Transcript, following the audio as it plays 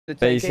to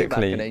take it back,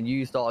 basically, and then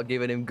you started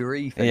giving him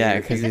grief. And yeah,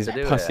 he because refused he's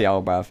to do pussy it.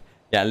 old bruv.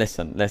 Yeah,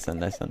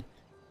 listen.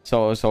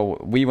 So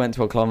we went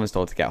to a clothing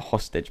store to get a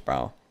hostage,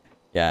 bro.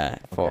 Yeah,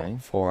 Okay.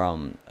 for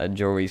a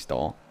jewelry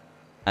store,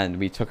 and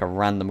we took a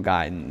random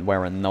guy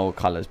wearing no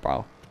colors,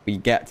 bro. We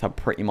get to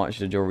pretty much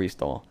the jewelry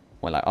store.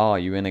 We're like, oh,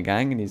 you in a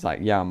gang? And he's like,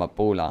 yeah, I'm a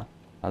baller.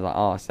 I was like,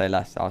 oh, say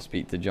less. I'll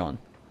speak to John.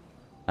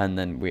 And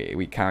then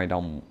we carried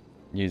on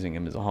using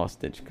him as a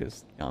hostage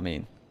because, you know what I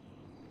mean?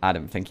 I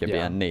didn't think he'd be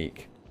a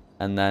neek.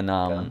 And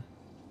then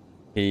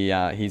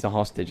he's a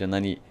hostage, and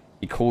then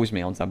he calls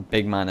me on some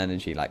big man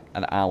energy like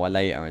an hour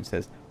later and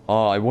says,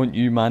 oh, I want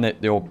you man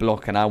at your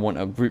block, and I want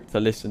a group to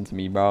listen to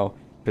me, bro,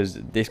 because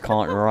this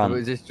can't run.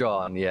 Was this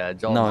John? Yeah,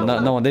 John's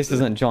No, this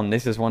isn't John.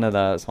 This is one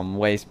of some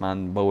waste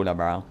man baller,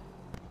 bro.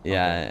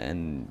 Yeah, okay.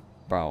 And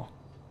bro,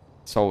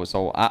 so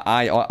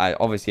I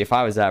obviously, if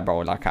I was there, bro,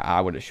 like I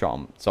would have shot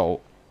him.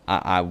 So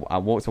I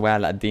walked away. I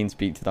let Dean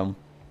speak to them.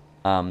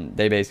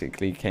 They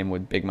basically came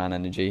with big man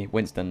energy.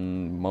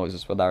 Winston,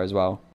 Moses were there as well.